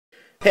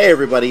Hey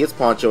everybody, it's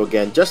Poncho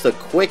again. Just a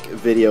quick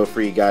video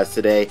for you guys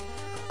today.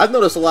 I've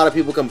noticed a lot of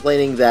people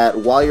complaining that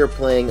while you're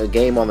playing a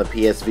game on the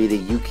PS Vita,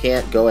 you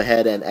can't go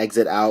ahead and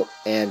exit out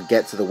and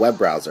get to the web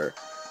browser.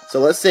 So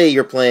let's say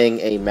you're playing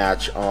a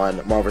match on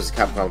Marvel vs.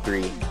 Capcom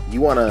 3. You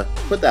want to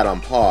put that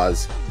on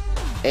pause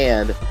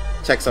and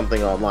check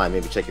something online,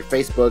 maybe check your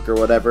Facebook or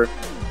whatever.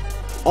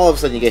 All of a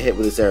sudden you get hit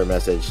with this error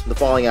message. The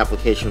following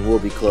application will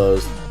be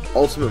closed.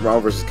 Ultimate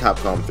Marvel vs.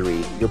 Capcom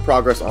 3. Your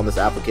progress on this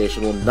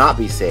application will not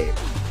be saved.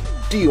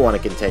 Do you want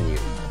to continue?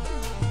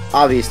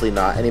 Obviously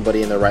not.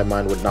 Anybody in their right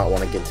mind would not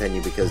want to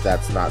continue because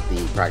that's not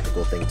the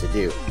practical thing to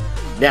do.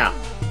 Now,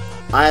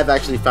 I have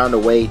actually found a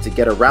way to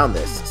get around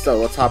this. So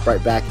let's hop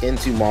right back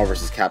into Marvel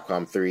vs.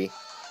 Capcom 3.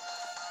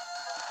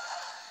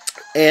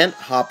 And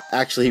hop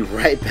actually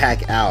right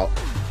back out.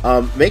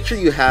 Make sure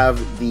you have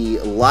the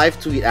Live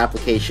Tweet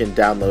application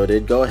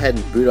downloaded. Go ahead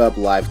and boot up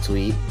Live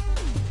Tweet.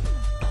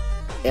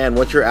 And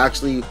what you're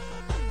actually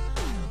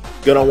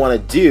gonna want to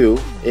do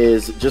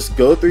is just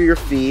go through your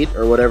feed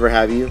or whatever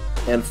have you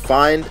and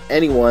find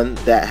anyone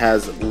that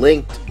has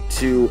linked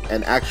to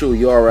an actual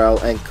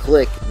URL and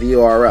click the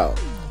URL.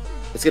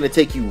 It's going to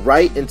take you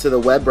right into the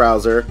web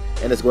browser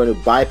and it's going to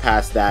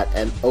bypass that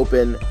and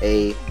open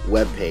a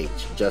web page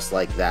just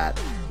like that.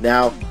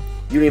 Now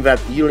you don't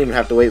even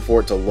have to wait for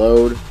it to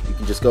load. You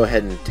can just go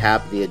ahead and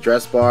tap the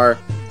address bar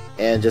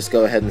and just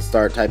go ahead and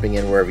start typing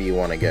in wherever you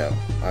want to go.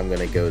 I'm going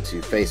to go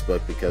to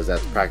Facebook because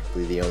that's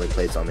practically the only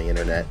place on the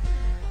internet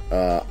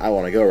I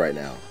want to go right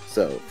now.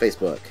 So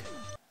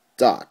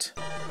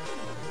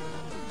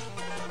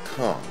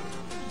facebook.com.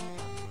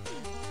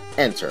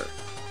 Enter.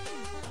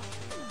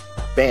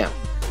 Bam.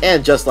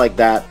 And just like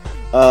that,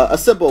 a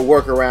simple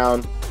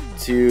workaround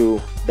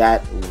to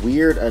that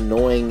weird,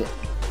 annoying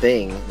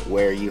thing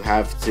where you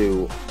have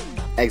to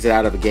exit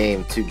out of a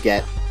game to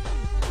get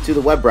to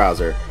the web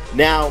browser.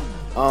 Now,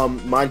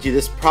 mind you,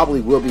 this probably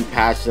will be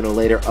patched in a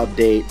later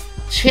update.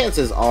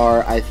 Chances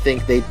are, I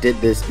think they did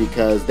this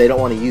because they don't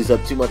want to use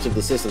up too much of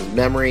the system's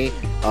memory.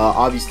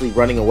 Obviously,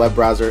 running a web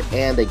browser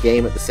and a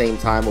game at the same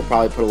time will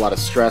probably put a lot of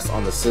stress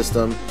on the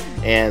system,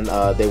 and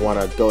they want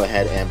to go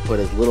ahead and put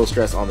as little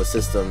stress on the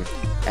system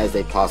as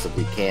they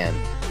possibly can.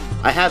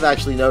 I have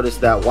actually noticed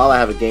that while I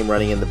have a game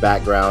running in the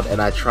background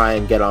and I try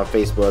and get on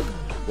Facebook,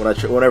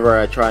 whenever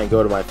I try and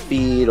go to my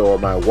feed or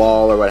my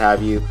wall or what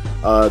have you,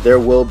 there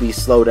will be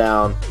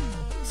slowdown.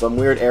 Some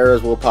weird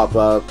errors will pop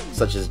up,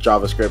 such as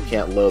JavaScript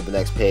can't load the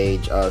next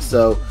page,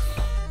 so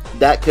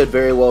that could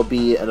very well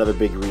be another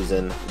big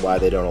reason why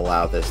they don't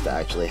allow this to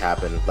actually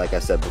happen. Like I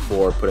said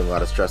before, putting a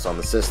lot of stress on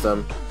the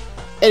system.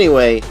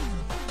 Anyway,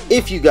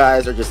 if you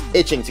guys are just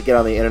itching to get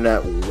on the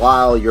internet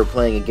while you're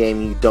playing a game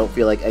and you don't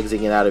feel like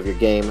exiting out of your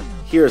game,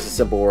 here's a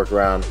simple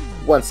workaround.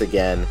 Once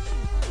again,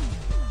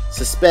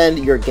 suspend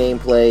your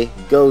gameplay,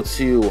 go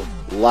to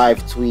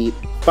Live Tweet,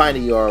 find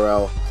a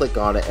URL, click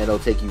on it, and it'll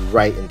take you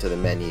right into the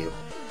menu.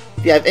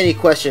 If you have any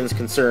questions,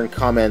 concern,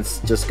 comments,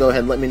 just go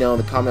ahead and let me know in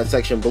the comment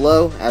section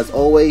below. As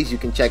always, you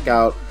can check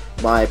out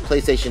my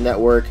PlayStation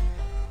Network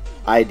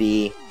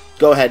ID.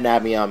 Go ahead and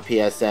add me on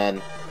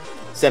PSN.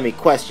 Send me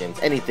questions,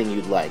 anything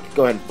you'd like.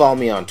 Go ahead and follow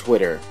me on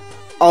Twitter.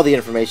 All the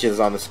information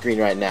is on the screen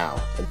right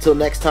now. Until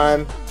next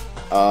time,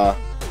 I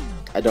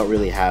don't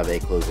really have a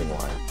closing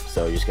line,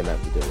 so you're just going to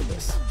have to deal with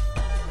this.